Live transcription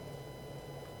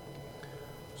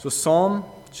So Psalm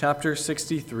chapter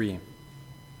 63.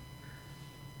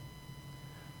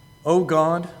 O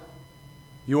God,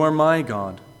 you are my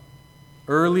God.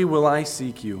 Early will I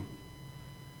seek you.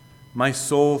 My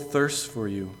soul thirsts for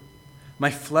you. My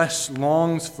flesh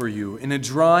longs for you in a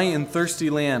dry and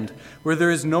thirsty land where there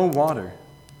is no water.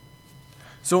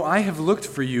 So I have looked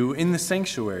for you in the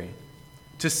sanctuary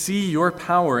to see your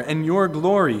power and your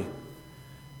glory.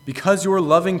 Because your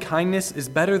loving kindness is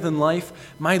better than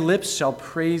life, my lips shall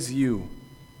praise you.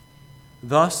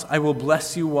 Thus I will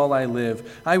bless you while I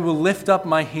live. I will lift up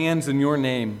my hands in your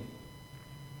name.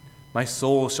 My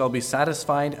soul shall be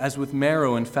satisfied as with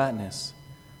marrow and fatness,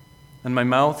 and my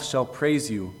mouth shall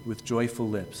praise you with joyful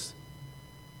lips.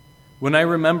 When I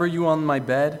remember you on my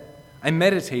bed, I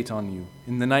meditate on you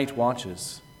in the night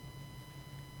watches.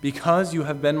 Because you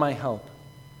have been my help,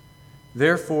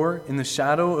 therefore, in the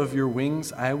shadow of your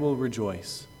wings, I will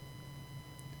rejoice.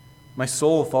 My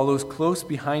soul follows close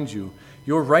behind you.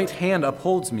 Your right hand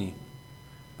upholds me.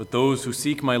 But those who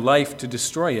seek my life to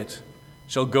destroy it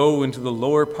shall go into the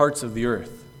lower parts of the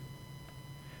earth.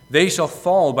 They shall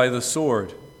fall by the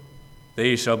sword.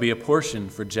 They shall be a portion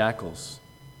for jackals.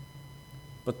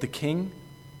 But the king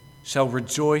shall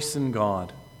rejoice in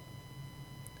God.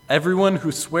 Everyone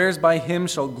who swears by him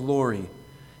shall glory.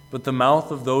 But the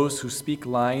mouth of those who speak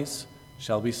lies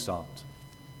shall be stopped.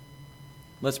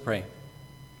 Let's pray.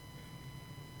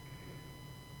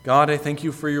 God, I thank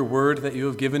you for your word that you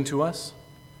have given to us.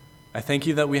 I thank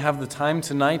you that we have the time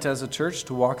tonight as a church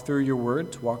to walk through your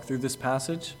word, to walk through this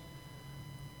passage.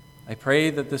 I pray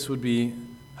that this would be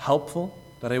helpful,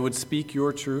 that I would speak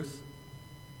your truth.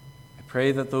 I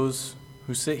pray that those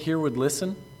who sit here would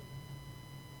listen.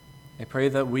 I pray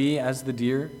that we, as the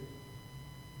deer,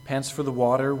 pants for the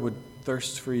water, would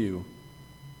thirst for you.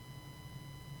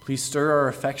 Please stir our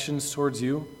affections towards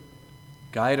you.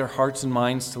 Guide our hearts and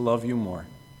minds to love you more.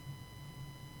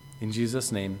 In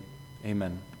Jesus' name,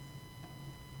 amen.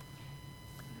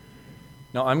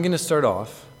 Now, I'm going to start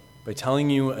off by telling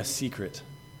you a secret.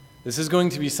 This is going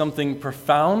to be something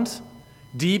profound,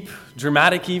 deep,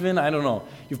 dramatic even. I don't know.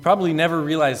 You've probably never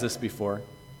realized this before,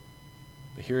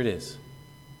 but here it is.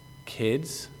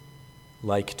 Kids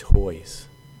like toys.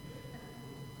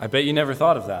 I bet you never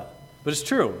thought of that, but it's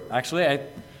true. Actually,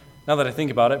 now that I think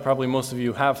about it, probably most of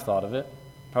you have thought of it.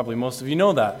 Probably most of you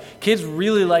know that. Kids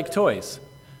really like toys,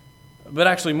 but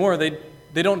actually more, they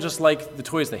don't just like the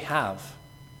toys they have.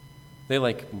 They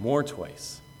like more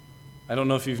toys. I don't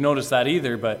know if you've noticed that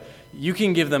either, but you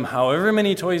can give them however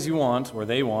many toys you want, or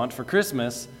they want, for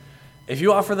Christmas. If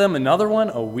you offer them another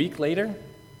one a week later,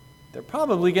 they're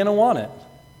probably going to want it.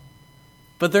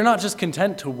 But they're not just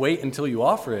content to wait until you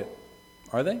offer it,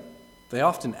 are they? They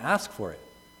often ask for it.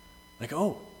 Like,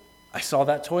 oh, I saw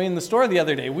that toy in the store the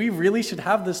other day. We really should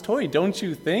have this toy, don't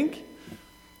you think?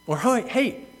 Or,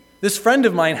 hey, this friend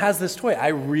of mine has this toy. I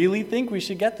really think we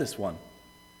should get this one.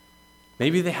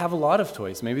 Maybe they have a lot of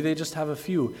toys. Maybe they just have a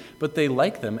few. But they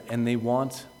like them and they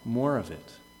want more of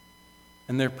it.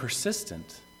 And they're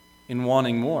persistent in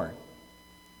wanting more.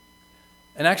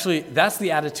 And actually, that's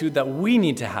the attitude that we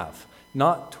need to have.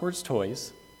 Not towards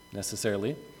toys,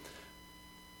 necessarily.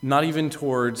 Not even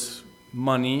towards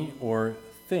money or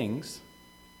things,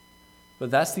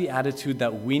 but that's the attitude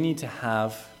that we need to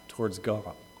have towards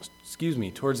God.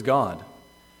 Towards God.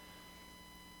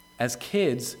 As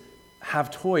kids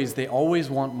have toys, they always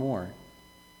want more.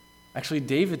 Actually,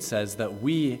 David says that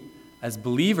we, as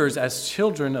believers, as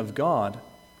children of God,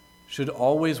 should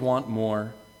always want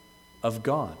more of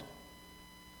God.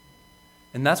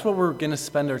 And that's what we're going to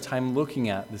spend our time looking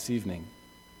at this evening.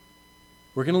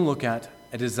 We're going to look at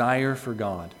a desire for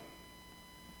God,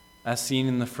 as seen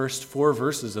in the first 4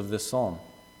 verses of this psalm.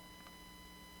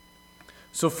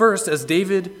 So first, as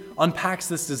David unpacks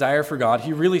this desire for God,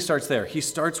 he really starts there. He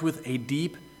starts with a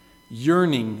deep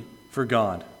yearning for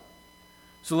God.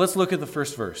 So let's look at the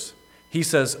first verse. He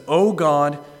says, "O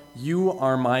God, you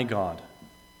are my God."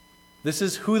 This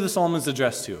is who the psalm is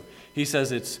addressed to. He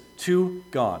says it's to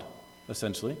God,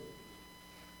 essentially.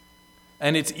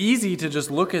 And it's easy to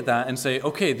just look at that and say,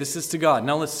 okay, this is to God.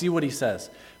 Now let's see what he says.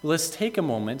 Let's take a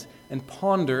moment and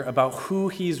ponder about who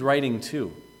he's writing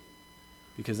to,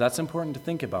 because that's important to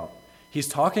think about. He's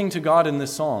talking to God in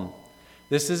this psalm.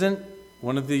 This isn't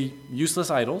one of the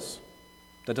useless idols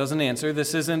that doesn't answer.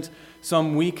 This isn't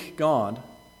some weak God.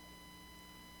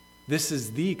 This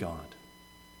is the God.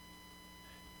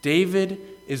 David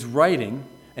is writing,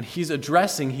 and he's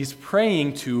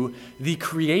praying to the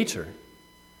Creator,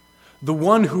 the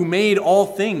one who made all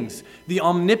things, the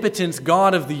omnipotent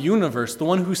God of the universe, the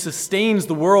one who sustains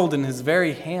the world in his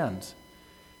very hand.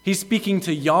 He's speaking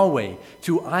to Yahweh,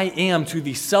 to I am, to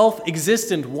the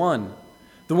self-existent one,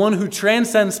 the one who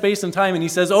transcends space and time. And he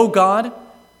says, "Oh God,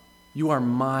 you are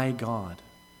my God."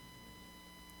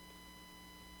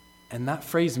 And that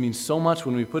phrase means so much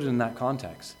when we put it in that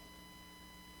context.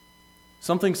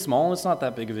 Something small, it's not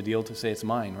that big of a deal to say it's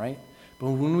mine, right?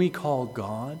 But when we call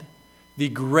God, the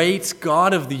great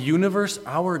God of the universe,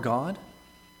 our God,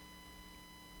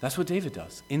 that's what David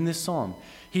does in this psalm.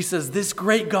 He says, "This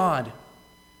great God,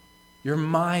 you're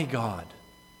my God."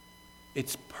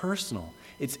 It's personal,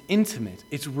 it's intimate,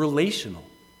 it's relational.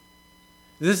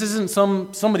 This isn't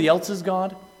somebody else's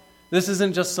God. This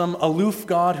isn't just some aloof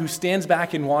God who stands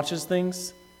back and watches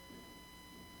things.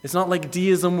 It's not like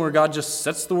deism where God just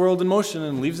sets the world in motion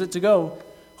and leaves it to go.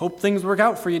 Hope things work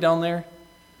out for you down there.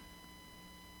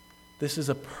 This is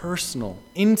a personal,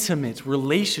 intimate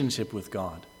relationship with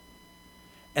God.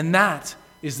 And that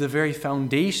is the very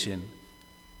foundation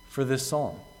for this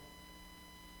psalm.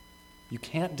 You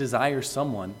can't desire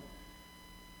someone,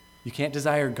 you can't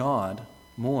desire God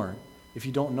more if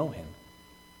you don't know him.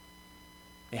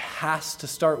 It has to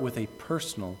start with a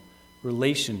personal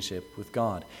relationship with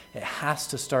God. It has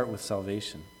to start with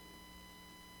salvation.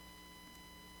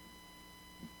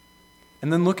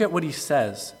 And then look at what he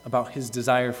says about his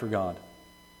desire for God.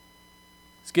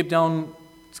 Skip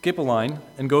a line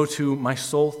and go to "My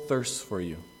soul thirsts for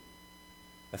you."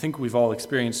 I think we've all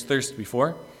experienced thirst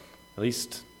before. At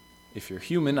least if you're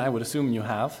human, I would assume you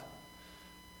have.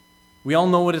 We all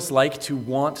know what it's like to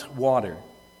want water.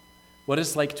 What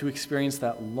it's like to experience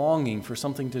that longing for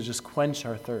something to just quench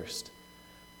our thirst.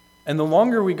 And the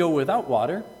longer we go without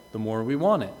water, the more we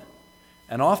want it.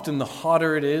 And often the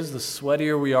hotter it is, the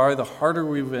sweatier we are, the harder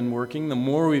we've been working, the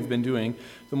more we've been doing,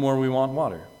 the more we want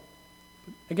water.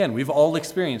 Again, we've all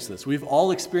experienced this. We've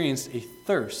all experienced a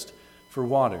thirst for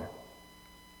water.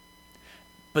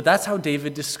 But that's how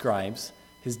David describes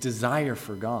his desire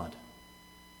for God.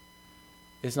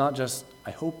 It's not just,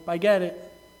 "I hope I get it."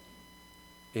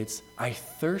 It's, "I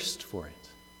thirst for it."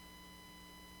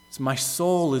 It's, my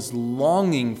soul is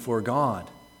longing for God.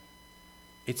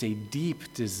 It's a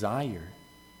deep desire.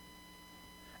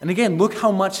 And again, look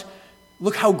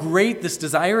how great this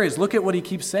desire is. Look at what he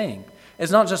keeps saying.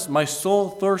 It's not just, "My soul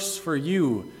thirsts for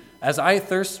you as I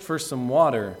thirst for some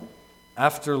water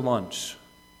after lunch."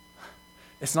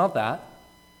 It's not that.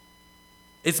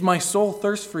 It's, "My soul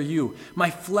thirsts for you.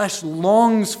 My flesh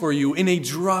longs for you in a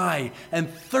dry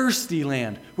and thirsty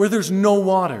land where there's no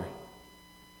water."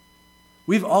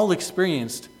 We've all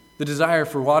experienced the desire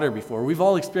for water before. We've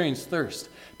all experienced thirst.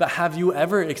 But have you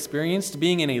ever experienced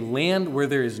being in a land where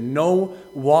there is no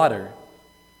water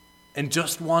and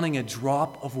just wanting a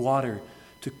drop of water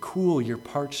to cool your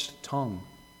parched tongue?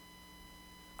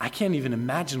 I can't even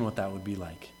imagine what that would be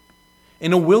like.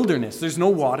 In a wilderness, there's no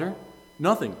water.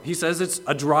 Nothing. He says it's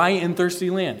a dry and thirsty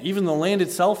land. Even the land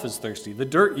itself is thirsty. The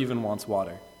dirt even wants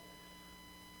water.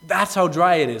 That's how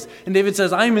dry it is. And David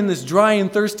says, "I'm in this dry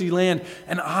and thirsty land,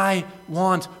 and I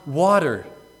want water.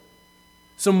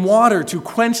 Some water to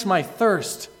quench my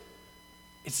thirst."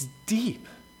 It's deep.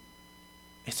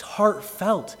 It's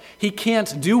heartfelt. He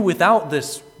can't do without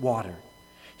this water.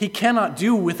 He cannot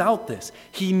do without this.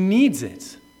 He needs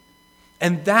it.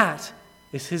 And that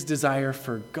is his desire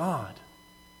for God.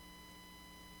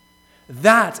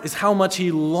 That is how much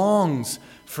he longs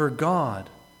for God.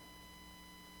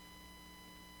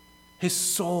 His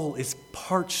soul is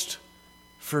parched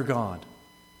for God,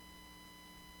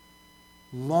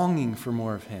 longing for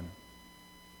more of him.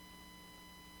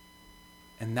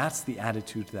 And that's the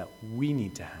attitude that we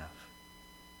need to have.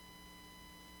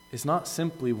 It's not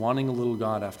simply wanting a little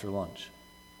God after lunch.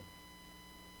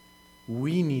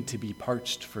 We need to be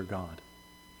parched for God.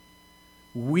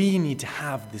 We need to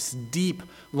have this deep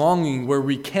longing where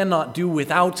we cannot do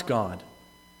without God.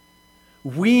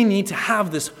 We need to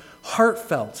have this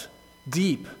heartfelt,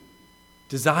 deep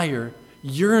desire,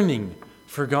 yearning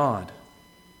for God.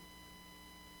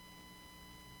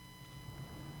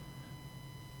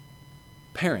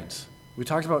 Parents, we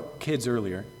talked about kids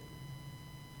earlier,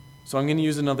 so I'm going to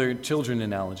use another children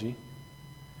analogy.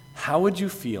 How would you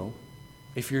feel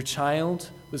if your child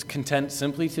was content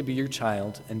simply to be your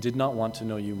child and did not want to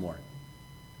know you more?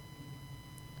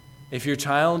 If your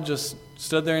child just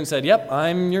stood there and said, "Yep,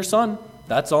 I'm your son.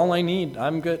 That's all I need.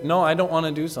 I'm good. No, I don't want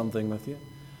to do something with you.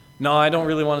 No, I don't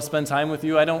really want to spend time with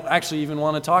you. I don't actually even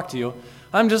want to talk to you.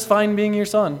 I'm just fine being your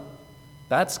son.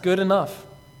 That's good enough."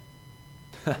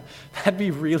 That'd be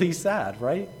really sad,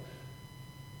 right?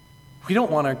 We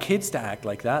don't want our kids to act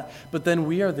like that, but then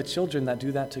we are the children that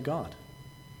do that to God.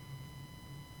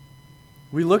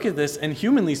 We look at this, and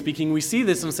humanly speaking, we see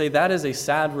this and say that is a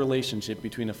sad relationship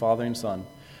between a father and son.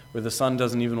 where the Son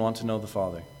doesn't even want to know the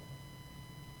Father.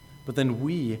 But then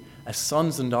we, as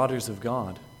sons and daughters of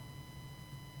God,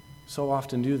 so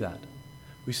often do that.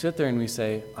 We sit there and we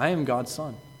say, I am God's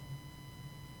son.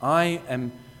 I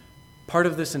am part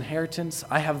of this inheritance.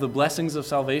 I have the blessings of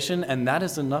salvation, and that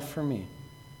is enough for me.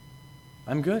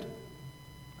 I'm good.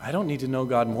 I don't need to know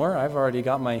God more. I've already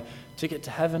got my ticket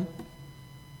to heaven.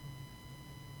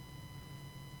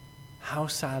 How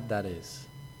sad that is,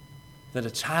 that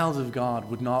a child of God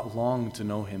would not long to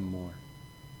know him more.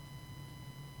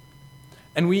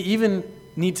 And we even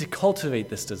need to cultivate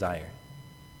this desire.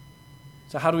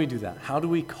 So how do we do that? How do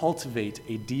we cultivate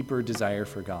a deeper desire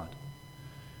for God?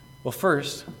 Well,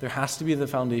 first, there has to be the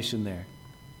foundation there.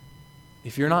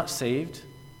 If you're not saved,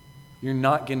 you're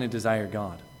not going to desire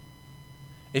God.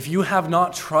 If you have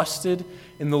not trusted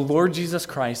in the Lord Jesus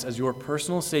Christ as your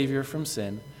personal Savior from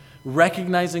sin,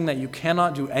 recognizing that you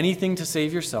cannot do anything to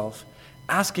save yourself,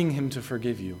 asking Him to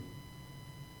forgive you,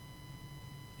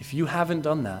 if you haven't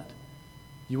done that,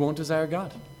 you won't desire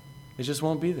God. It just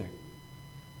won't be there.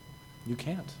 You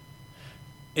can't.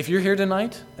 If you're here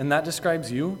tonight and that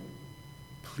describes you,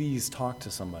 please talk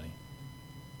to somebody.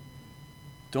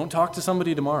 Don't talk to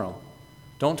somebody tomorrow.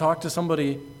 Don't talk to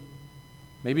somebody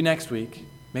maybe next week,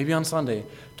 maybe on Sunday.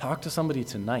 Talk to somebody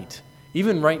tonight.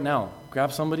 Even right now,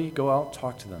 grab somebody, go out,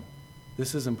 talk to them.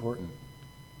 This is important.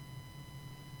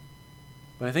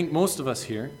 But I think most of us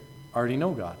here already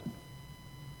know God.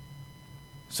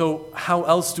 So how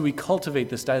else do we cultivate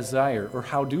this desire, or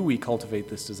how do we cultivate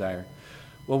this desire?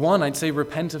 Well, one, I'd say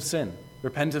repent of sin.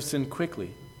 Repent of sin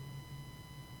quickly.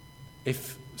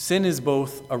 If sin is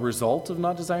both a result of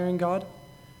not desiring God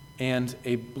and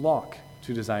a block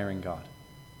to desiring God.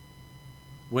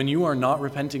 When you are not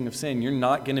repenting of sin, you're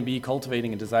not going to be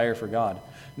cultivating a desire for God.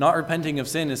 Not repenting of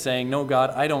sin is saying, no, God,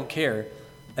 I don't care.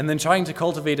 And then trying to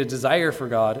cultivate a desire for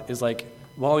God is like,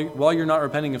 while you're not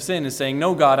repenting of sin, is saying,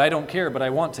 no, God, I don't care, but I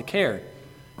want to care.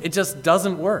 It just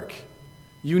doesn't work.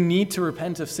 You need to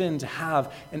repent of sin to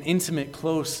have an intimate,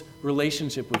 close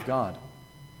relationship with God.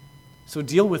 So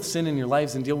deal with sin in your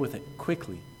lives and deal with it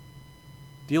quickly.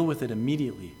 Deal with it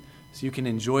immediately so you can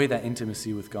enjoy that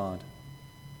intimacy with God.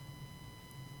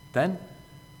 Then,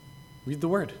 read the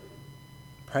Word.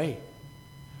 Pray.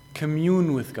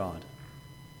 Commune with God.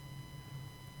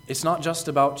 It's not just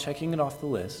about checking it off the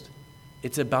list.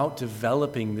 It's about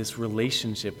developing this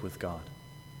relationship with God.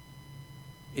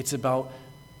 It's about,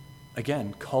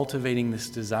 again, cultivating this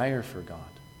desire for God.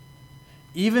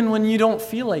 Even when you don't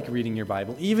feel like reading your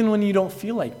Bible, even when you don't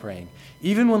feel like praying,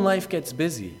 even when life gets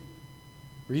busy,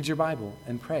 read your Bible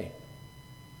and pray.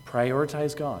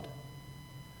 Prioritize God.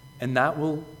 And that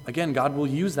will, again, God will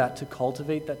use that to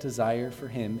cultivate that desire for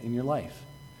Him in your life.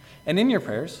 And in your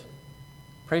prayers,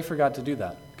 pray for God to do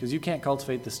that, because you can't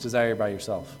cultivate this desire by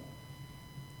yourself.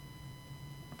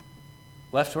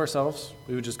 Left to ourselves,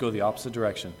 we would just go the opposite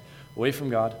direction, away from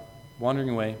God, wandering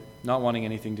away, not wanting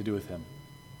anything to do with Him.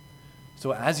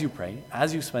 So as you pray,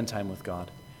 as you spend time with God,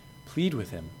 plead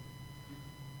with Him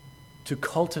to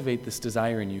cultivate this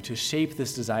desire in you, to shape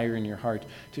this desire in your heart,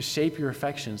 to shape your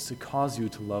affections, to cause you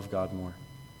to love God more.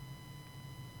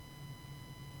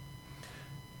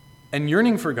 And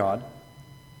yearning for God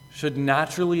should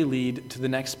naturally lead to the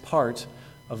next part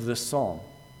of this psalm,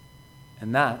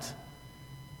 and that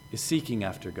is seeking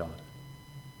after God.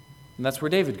 And that's where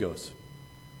David goes.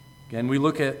 Again, we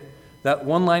look at that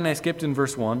one line I skipped in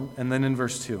verse 1 and then in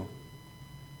verse 2.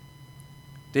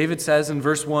 David says in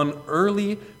verse 1,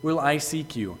 "Early will I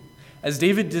seek you." As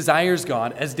David desires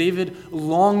God, as David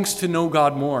longs to know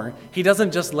God more, he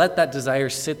doesn't just let that desire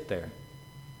sit there.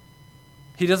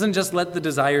 He doesn't just let the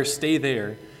desire stay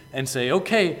there and say,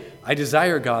 okay, I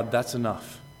desire God, that's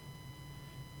enough.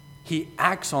 He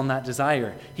acts on that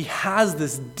desire. He has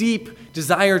this deep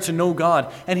desire to know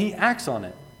God, and he acts on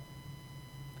it.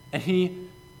 And he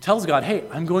tells God, hey,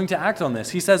 I'm going to act on this.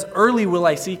 He says, early will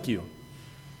I seek you.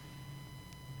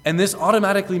 And this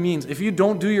automatically means if you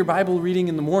don't do your Bible reading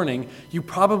in the morning, you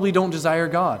probably don't desire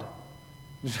God.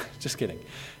 Just kidding.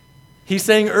 He's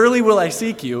saying, early will I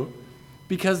seek you,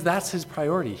 because that's his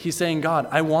priority. He's saying, God,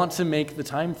 I want to make the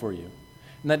time for you.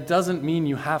 And that doesn't mean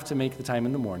you have to make the time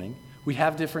in the morning. We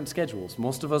have different schedules.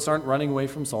 Most of us aren't running away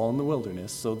from Saul in the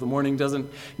wilderness, so the morning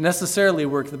doesn't necessarily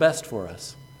work the best for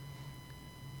us.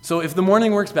 So if the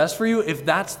morning works best for you, if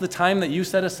that's the time that you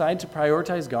set aside to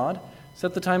prioritize God,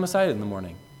 set the time aside in the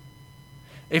morning.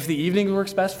 If the evening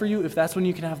works best for you, if that's when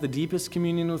you can have the deepest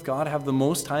communion with God, have the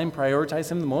most time,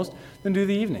 prioritize Him the most, then do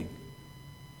the evening.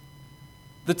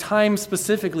 The time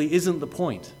specifically isn't the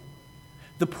point.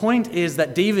 The point is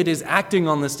that David is acting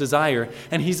on this desire,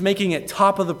 and he's making it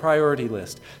top of the priority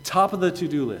list, top of the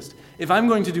to-do list. If I'm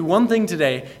going to do one thing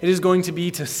today, it is going to be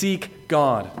to seek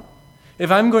God. If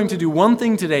I'm going to do one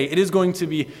thing today, it is going to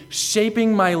be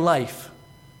shaping my life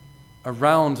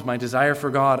around my desire for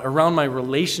God, around my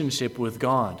relationship with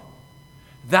God.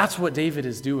 That's what David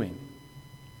is doing.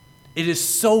 It is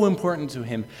so important to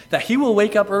him that he will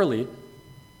wake up early,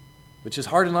 which is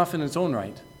hard enough in its own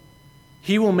right.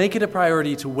 He will make it a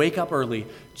priority to wake up early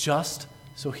just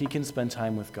so he can spend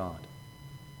time with God.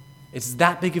 It's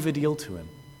that big of a deal to him.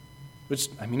 Which,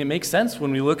 it makes sense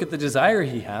when we look at the desire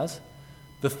he has,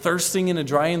 the thirsting in a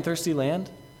dry and thirsty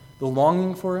land, the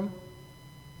longing for him.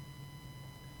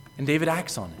 And David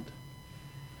acts on it.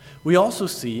 We also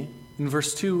see in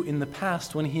verse 2 in the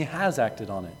past when he has acted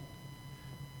on it.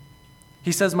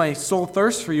 He says, my soul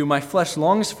thirsts for you, my flesh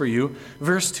longs for you.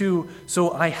 Verse 2,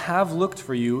 so I have looked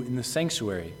for you in the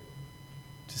sanctuary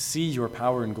to see your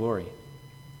power and glory.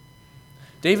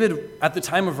 David, at the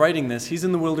time of writing this, he's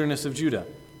in the wilderness of Judah.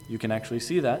 You can actually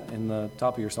see that in the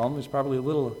top of your psalm. There's probably a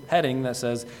little heading that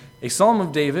says, a psalm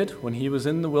of David when he was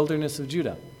in the wilderness of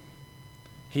Judah.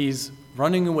 He's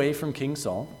running away from King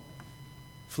Saul,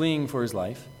 fleeing for his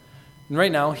life. And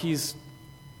right now, he's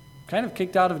kind of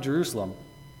kicked out of Jerusalem.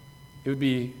 It would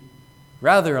be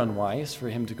rather unwise for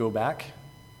him to go back,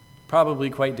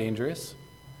 probably quite dangerous.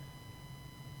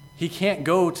 He can't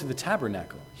go to the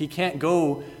tabernacle. He can't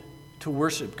go to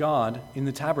worship God in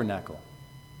the tabernacle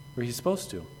where he's supposed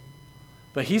to.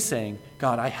 But he's saying,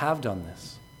 God, I have done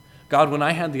this. God, when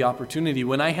I had the opportunity,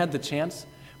 when I had the chance,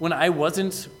 when I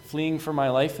wasn't fleeing for my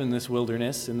life in this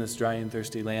wilderness, in this dry and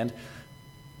thirsty land,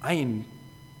 I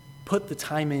put the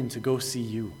time in to go see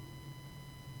you.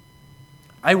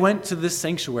 I went to this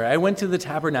sanctuary. I went to the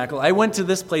tabernacle. I went to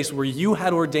this place where you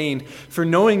had ordained for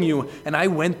knowing you, and I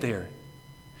went there.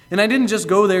 And I didn't just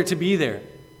go there to be there.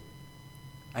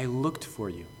 I looked for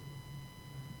you.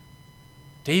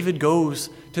 David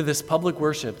goes to this public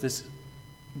worship in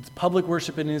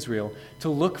Israel, to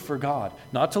look for God,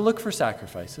 not to look for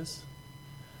sacrifices,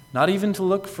 not even to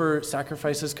look for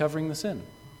sacrifices covering the sin.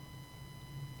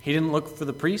 He didn't look for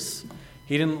the priests.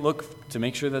 He didn't look to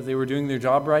make sure that they were doing their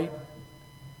job right.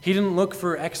 He didn't look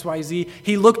for XYZ.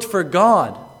 He looked for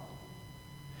God.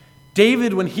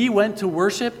 David, when he went to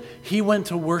worship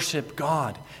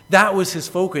God. That was his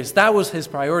focus. That was his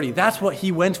priority. That's what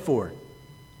he went for.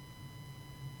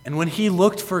 And when he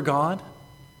looked for God,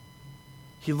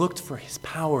 he looked for his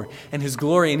power and his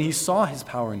glory, and he saw his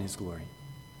power and his glory.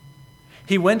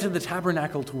 He went to the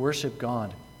tabernacle to worship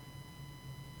God,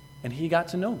 and he got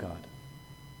to know God.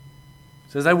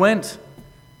 It says, I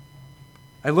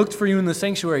looked for you in the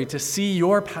sanctuary to see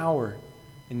your power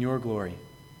and your glory.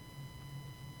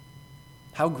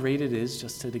 How great it is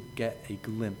just to get a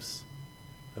glimpse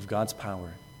of God's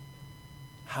power.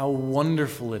 How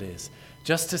wonderful it is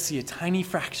just to see a tiny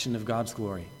fraction of God's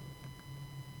glory.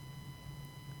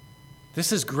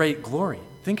 This is great glory.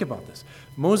 Think about this.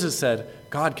 Moses said,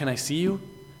 God, can I see you?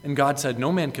 And God said,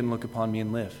 no man can look upon me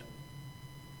and live.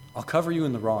 I'll cover you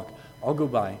in the rock. I'll go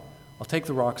by. I'll take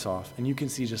the rocks off, and you can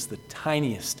see just the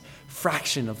tiniest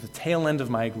fraction of the tail end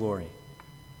of my glory.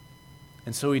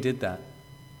 And so he did that.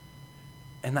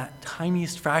 And that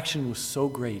tiniest fraction was so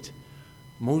great,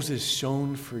 Moses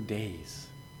shone for days.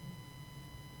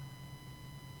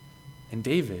 And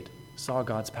David saw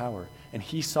God's power, and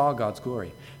he saw God's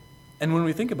glory. And when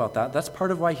we think about that, that's part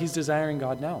of why he's desiring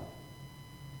God now.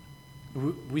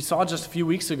 We saw just a few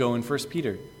weeks ago in 1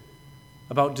 Peter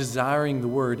about desiring the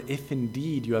word, if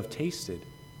indeed you have tasted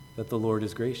that the Lord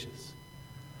is gracious.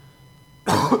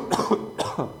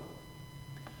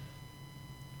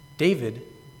 David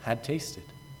had tasted,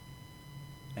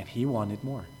 and he wanted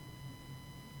more.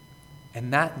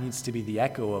 And that needs to be the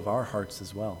echo of our hearts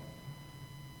as well.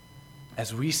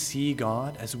 As we see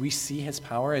God, as we see his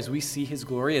power, as we see his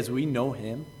glory, as we know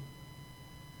him,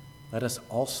 let us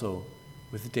also,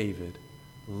 with David,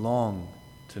 long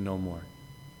to know more.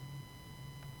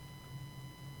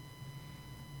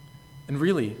 And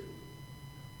really,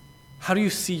 how do you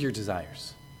see your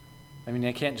desires? I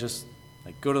can't just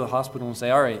go to the hospital and say,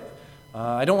 all right,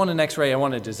 I don't want an X-ray, I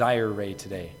want a desire ray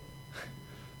today.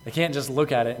 I can't just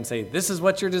look at it and say, this is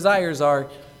what your desires are.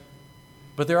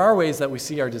 But there are ways that we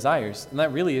see our desires, and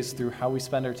that really is through how we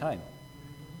spend our time.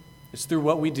 It's through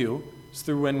what we do, it's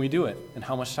through when we do it, and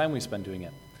how much time we spend doing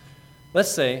it.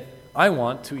 Let's say I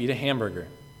want to eat a hamburger.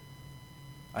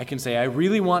 I can say, I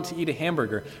really want to eat a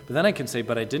hamburger, but then I can say,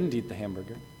 but I didn't eat the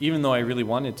hamburger, even though I really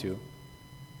wanted to.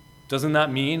 Doesn't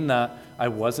that mean that I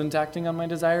wasn't acting on my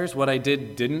desires? What I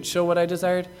did didn't show what I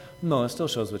desired? No, it still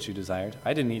shows what you desired.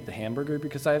 I didn't eat the hamburger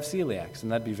because I have celiacs,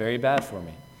 and that'd be very bad for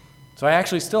me. So I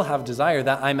actually still have desire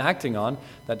that I'm acting on.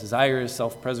 That desire is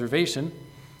self-preservation.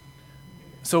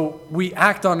 So we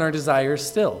act on our desires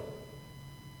still.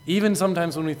 Even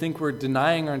sometimes when we think we're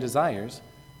denying our desires,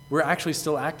 we're actually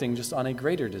still acting just on a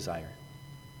greater desire.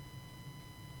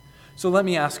 So let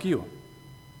me ask you,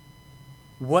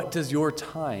 what does your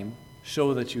time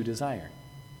show that you desire?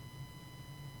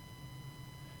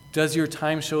 Does your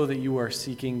time show that you are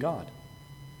seeking God?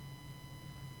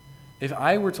 If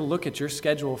I were to look at your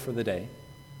schedule for the day,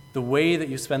 the way that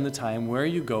you spend the time, where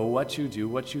you go, what you do,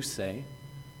 what you say,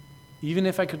 even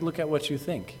if I could look at what you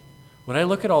think, would I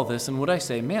look at all this and would I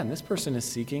say, man, this person is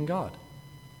seeking God?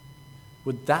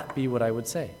 Would that be what I would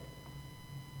say?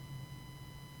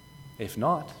 If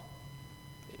not,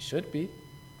 it should be.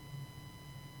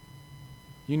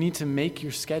 You need to make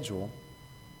your schedule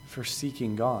for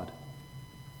seeking God.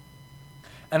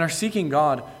 And our seeking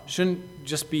God shouldn't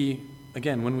just be,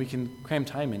 again, when we can cram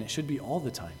time in. It should be all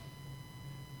the time.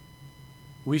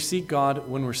 We seek God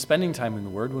when we're spending time in the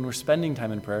Word, when we're spending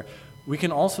time in prayer. We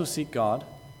can also seek God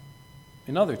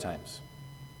in other times.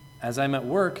 As I'm at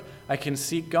work, I can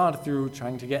seek God through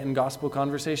trying to get in gospel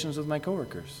conversations with my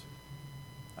coworkers.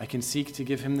 I can seek to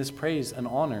give Him this praise and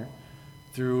honor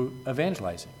through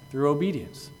evangelizing, through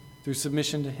obedience, through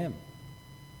submission to Him.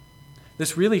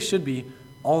 This really should be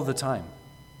all the time.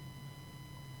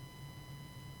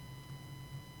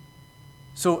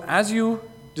 So as you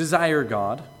desire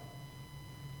God,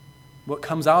 what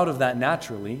comes out of that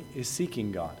naturally is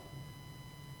seeking God.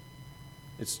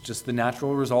 It's just the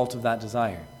natural result of that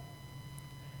desire.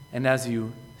 And as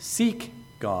you seek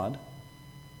God,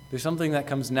 there's something that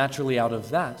comes naturally out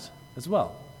of that as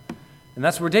well. And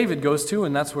that's where David goes to,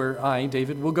 and that's where I,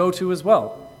 David, will go to as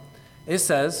well. It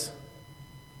says,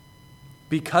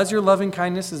 because your loving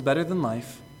kindness is better than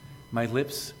life, my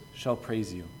lips shall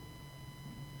praise you.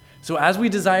 So as we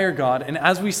desire God and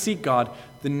as we seek God,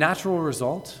 the natural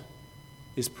result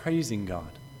is praising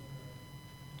God.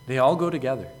 They all go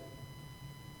together.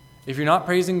 If you're not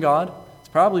praising God, it's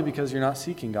probably because you're not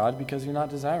seeking God, because you're not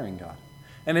desiring God.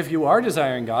 And if you are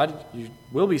desiring God, you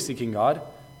will be seeking God,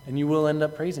 and you will end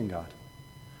up praising God.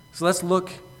 So let's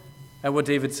look at what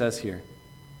David says here.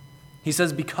 He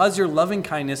says, because your loving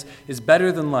kindness is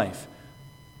better than life.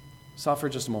 Stop for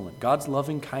just a moment. God's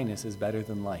loving kindness is better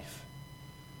than life.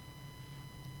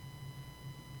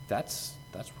 That's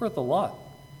worth a lot.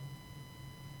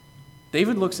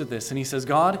 David looks at this and he says,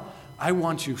 God, I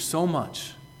want you so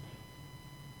much.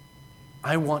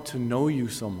 I want to know you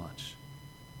so much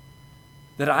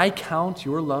that I count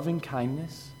your loving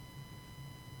kindness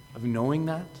of knowing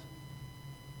that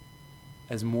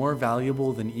as more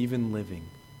valuable than even living.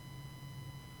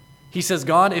 He says,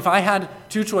 God, if I had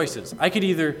two choices, I could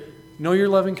either know your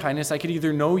loving kindness, I could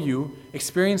either know you,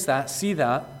 experience that, see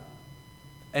that,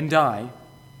 and die,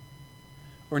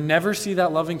 or never see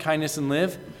that loving kindness and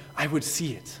live, I would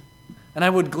see it. And I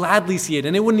would gladly see it.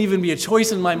 And it wouldn't even be a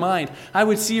choice in my mind. I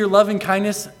would see your loving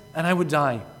kindness and I would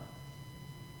die.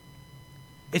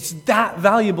 It's that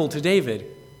valuable to David.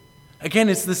 Again,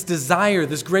 it's this desire,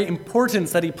 this great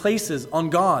importance that he places on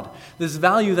God, this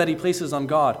value that he places on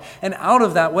God. And out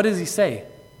of that, what does he say?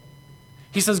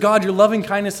 He says, God, your loving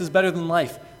kindness is better than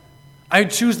life.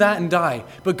 I'd choose that and die.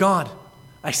 But God,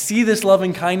 I see this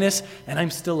loving kindness and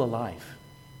I'm still alive.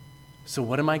 So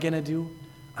what am I going to do?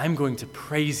 I'm going to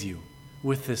praise you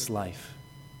with this life.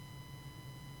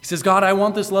 He says, God, I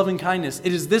want this loving kindness.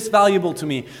 It is this valuable to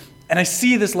me. And I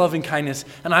see this loving kindness,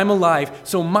 and I'm alive,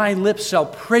 so my lips shall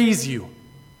praise you.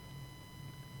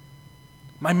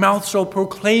 My mouth shall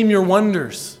proclaim your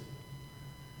wonders.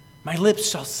 My lips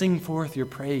shall sing forth your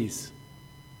praise.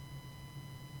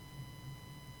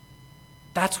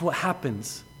 That's what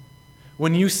happens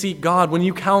when you seek God, when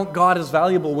you count God as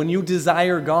valuable, when you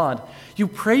desire God. You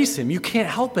praise Him. You can't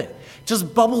help it. It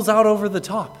just bubbles out over the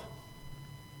top.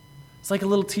 It's like a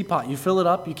little teapot. You fill it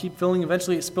up, you keep filling,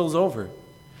 eventually it spills over.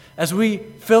 As we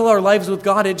fill our lives with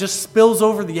God, it just spills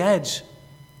over the edge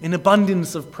in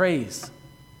abundance of praise.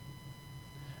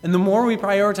 And the more we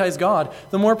prioritize God,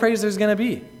 the more praise there's going to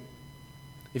be.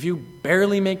 If you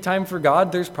barely make time for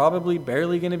God, there's probably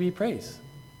barely going to be praise.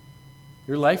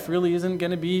 Your life really isn't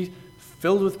going to be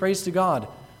filled with praise to God.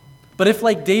 But if,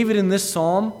 like David in this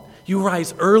psalm, you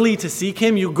rise early to seek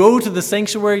Him, you go to the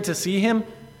sanctuary to see Him,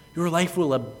 your life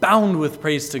will abound with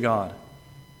praise to God.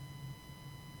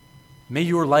 May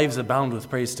your lives abound with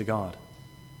praise to God.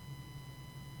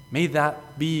 May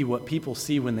that be what people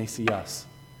see when they see us.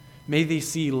 May they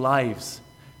see lives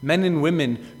Men and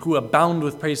women who abound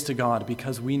with praise to God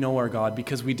because we know our God,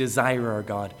 because we desire our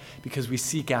God, because we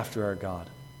seek after our God.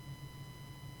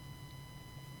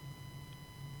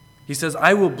 He says,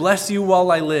 I will bless you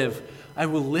while I live. I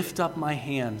will lift up my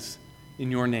hands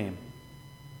in your name.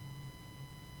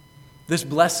 This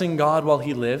blessing God while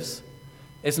he lives,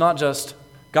 it's not just,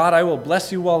 God, I will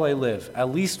bless you while I live,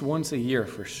 at least once a year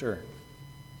for sure.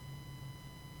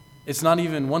 It's not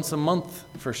even once a month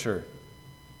for sure.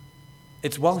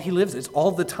 It's while he lives. It's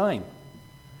all the time.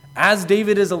 As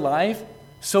David is alive,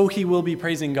 so he will be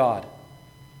praising God.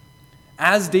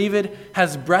 As David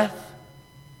has breath,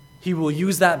 he will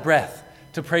use that breath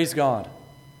to praise God.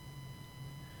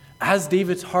 As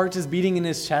David's heart is beating in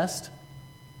his chest,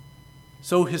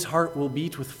 so his heart will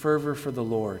beat with fervor for the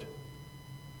Lord.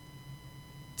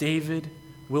 David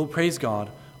will praise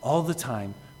God all the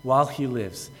time while he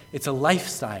lives. It's a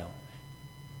lifestyle.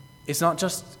 It's not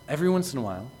just every once in a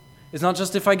while. It's not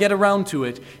just if I get around to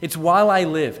it. It's while I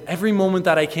live. Every moment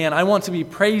that I can, I want to be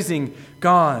praising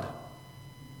God.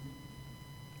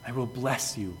 I will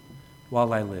bless you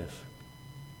while I live.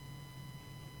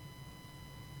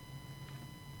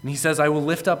 And he says, I will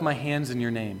lift up my hands in your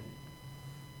name.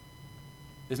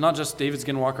 It's not just David's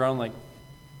going to walk around like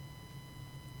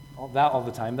all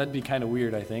the time. That'd be kind of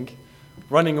weird, I think.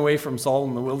 Running away from Saul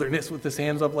in the wilderness with his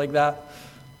hands up like that.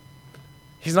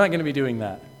 He's not going to be doing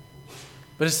that.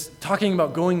 But it's talking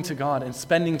about going to God and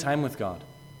spending time with God,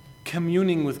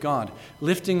 communing with God,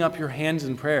 lifting up your hands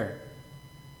in prayer,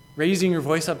 raising your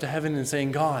voice up to heaven and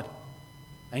saying, God,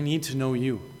 I need to know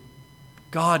you.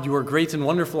 God, you are great and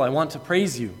wonderful. I want to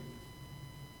praise you.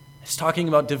 It's talking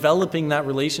about developing that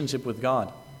relationship with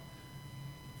God.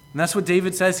 And that's what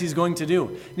David says he's going to do.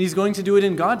 And he's going to do it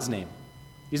in God's name.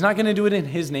 He's not going to do it in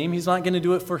his name. He's not going to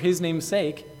do it for his name's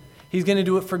sake. He's going to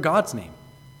do it for God's name.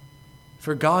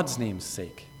 For God's name's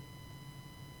sake.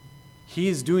 He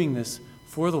is doing this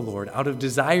for the Lord, out of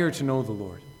desire to know the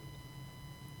Lord.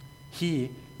 He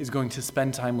is going to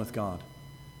spend time with God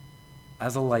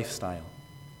as a lifestyle.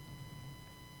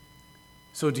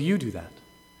 So do you do that?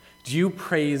 Do you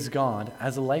praise God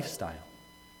as a lifestyle?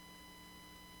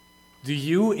 Do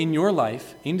you, in your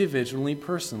life, individually,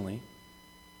 personally,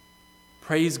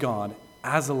 praise God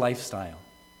as a lifestyle?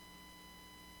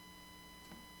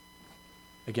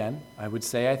 Again, I would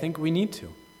say I think we need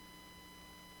to.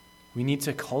 We need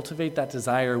to cultivate that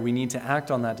desire. We need to act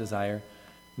on that desire.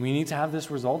 We need to have this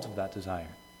result of that desire.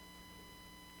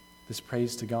 This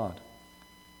praise to God.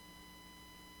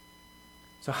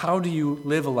 So how do you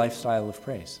live a lifestyle of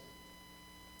praise?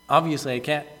 Obviously, I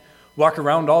can't walk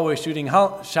around always shouting,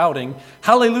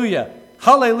 hallelujah,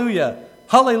 hallelujah,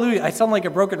 hallelujah. I sound like a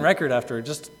broken record after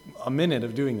just a minute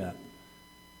of doing that.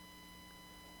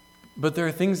 But there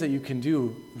are things that you can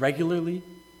do regularly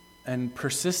and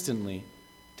persistently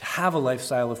to have a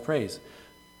lifestyle of praise.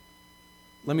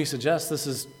 Let me suggest, this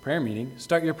is prayer meeting.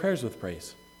 Start your prayers with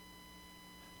praise.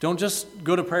 Don't just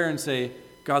go to prayer and say,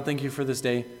 God, thank you for this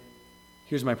day.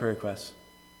 Here's my prayer request.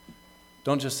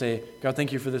 Don't just say, God,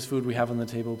 thank you for this food we have on the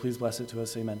table. Please bless it to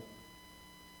us. Amen.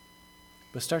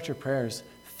 But start your prayers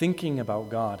thinking about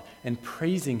God and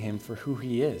praising him for who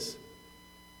he is.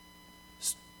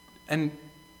 And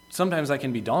sometimes that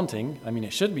can be daunting. I mean,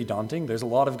 it should be daunting. There's a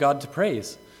lot of God to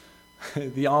praise.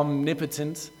 The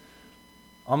omnipotent,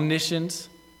 omniscient,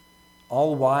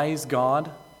 all-wise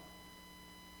God.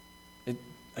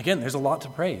 Again, there's a lot to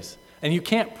praise. And you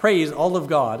can't praise all of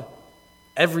God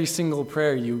every single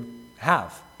prayer you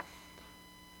have.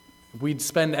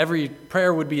 Every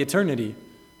prayer would be eternity,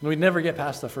 and we'd never get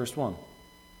past the first one.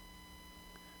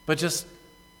 But just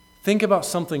think about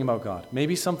something about God.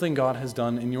 Maybe something God has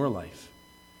done in your life.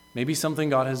 Maybe something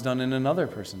God has done in another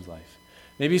person's life.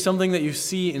 Maybe something that you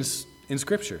see in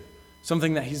Scripture.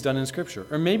 Something that he's done in Scripture.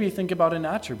 Or maybe think about an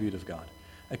attribute of God.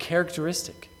 A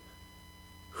characteristic.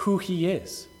 Who he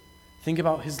is. Think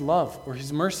about his love or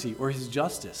his mercy or his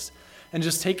justice. And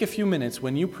just take a few minutes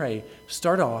when you pray,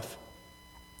 start off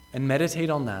and meditate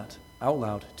on that out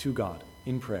loud to God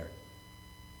in prayer.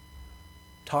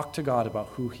 Talk to God about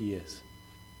who he is.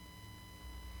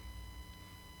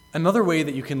 Another way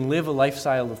that you can live a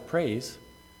lifestyle of praise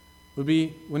would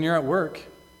be when you're at work,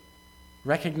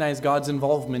 recognize God's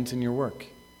involvement in your work.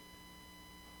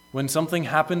 When something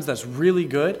happens that's really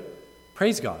good,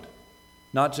 praise God.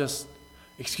 Not just,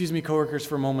 excuse me, coworkers,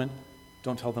 for a moment.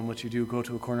 Don't tell them what you do. Go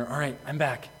to a corner. All right, I'm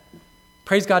back.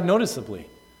 Praise God noticeably.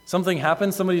 Something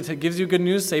happens, somebody gives you good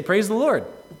news, say, praise the Lord.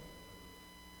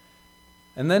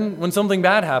 And then when something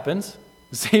bad happens,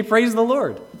 say, praise the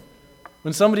Lord.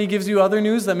 When somebody gives you other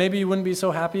news that maybe you wouldn't be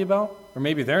so happy about, or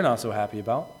maybe they're not so happy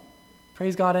about,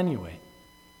 praise God anyway.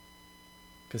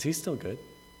 Because he's still good.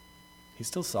 He's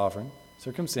still sovereign.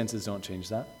 Circumstances don't change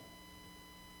that.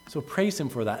 So praise him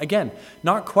for that. Again,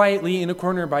 not quietly in a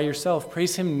corner by yourself.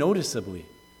 Praise him noticeably.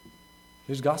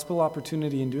 There's gospel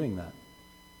opportunity in doing that.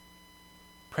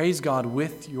 Praise God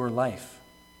with your life.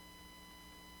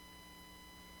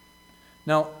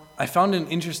 Now, I found an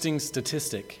interesting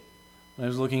statistic when I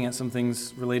was looking at some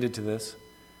things related to this.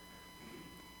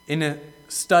 In a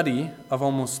study of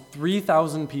almost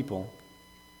 3,000 people,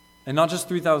 and not just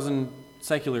 3,000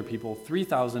 secular people,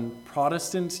 3,000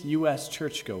 Protestant U.S.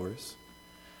 churchgoers,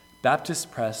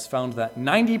 Baptist Press found that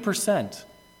 90%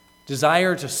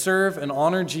 desire to serve and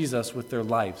honor Jesus with their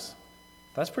lives.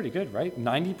 That's pretty good, right?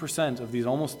 90% of these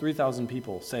almost 3,000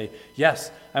 people say,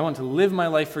 yes, I want to live my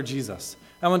life for Jesus.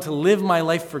 I want to live my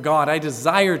life for God. I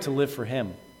desire to live for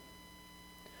him.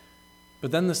 But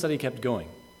then the study kept going.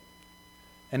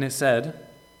 And it said,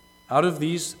 out of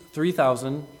these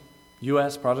 3,000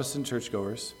 U.S. Protestant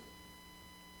churchgoers,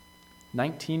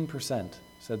 19%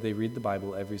 said they read the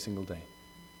Bible every single day.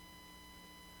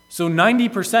 So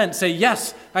 90% say,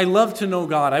 yes, I love to know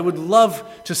God. I would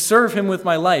love to serve him with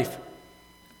my life.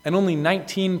 And only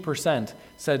 19%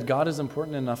 said, God is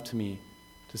important enough to me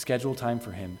to schedule time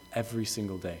for him every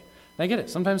single day. And I get it.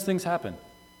 Sometimes things happen.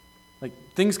 Like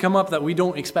things come up that we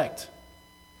don't expect.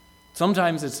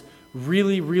 Sometimes it's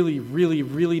really, really, really,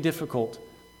 really difficult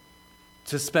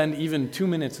to spend even 2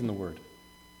 minutes in the Word.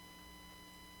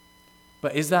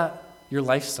 But is that your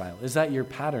lifestyle? Is that your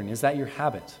pattern? Is that your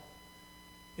habit?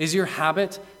 Is your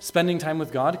habit spending time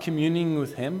with God, communing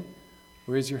with him,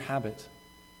 or is your habit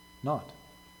not?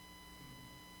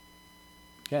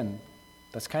 Again,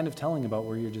 that's kind of telling about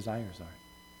where your desires are.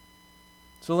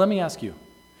 So let me ask you,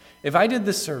 if I did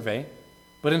this survey,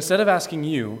 but instead of asking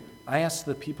you, I asked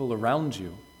the people around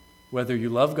you whether you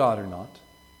love God or not,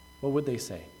 what would they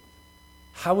say?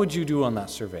 How would you do on that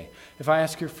survey? If I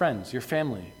ask your friends, your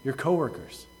family, your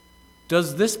coworkers,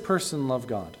 does this person love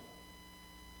God?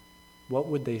 What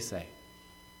would they say?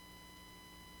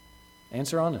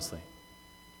 Answer honestly.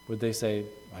 Would they say,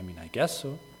 I guess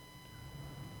so?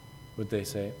 Would they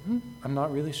say, I'm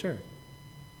not really sure?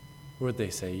 Or would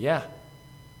they say, yeah,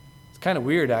 it's kind of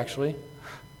weird actually.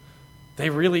 They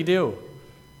really do.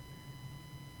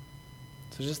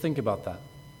 So just think about that.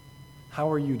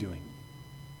 How are you doing?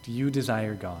 Do you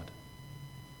desire God?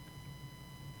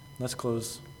 Let's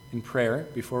close in prayer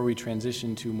before we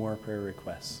transition to more prayer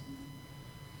requests.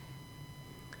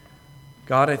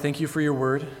 God, I thank you for your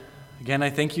word. Again, I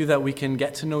thank you that we can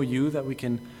get to know you, that we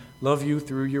can love you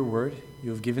through your word. You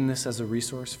have given this as a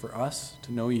resource for us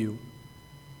to know you.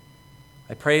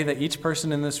 I pray that each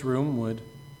person in this room would,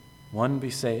 1,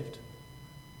 be saved,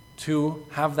 2,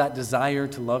 have that desire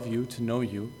to love you, to know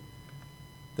you,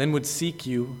 then would seek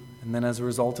you, and then as a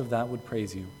result of that would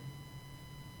praise you.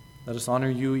 Let us honor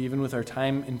you even with our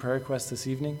time in prayer request this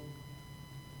evening.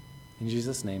 In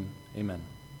Jesus' name, amen.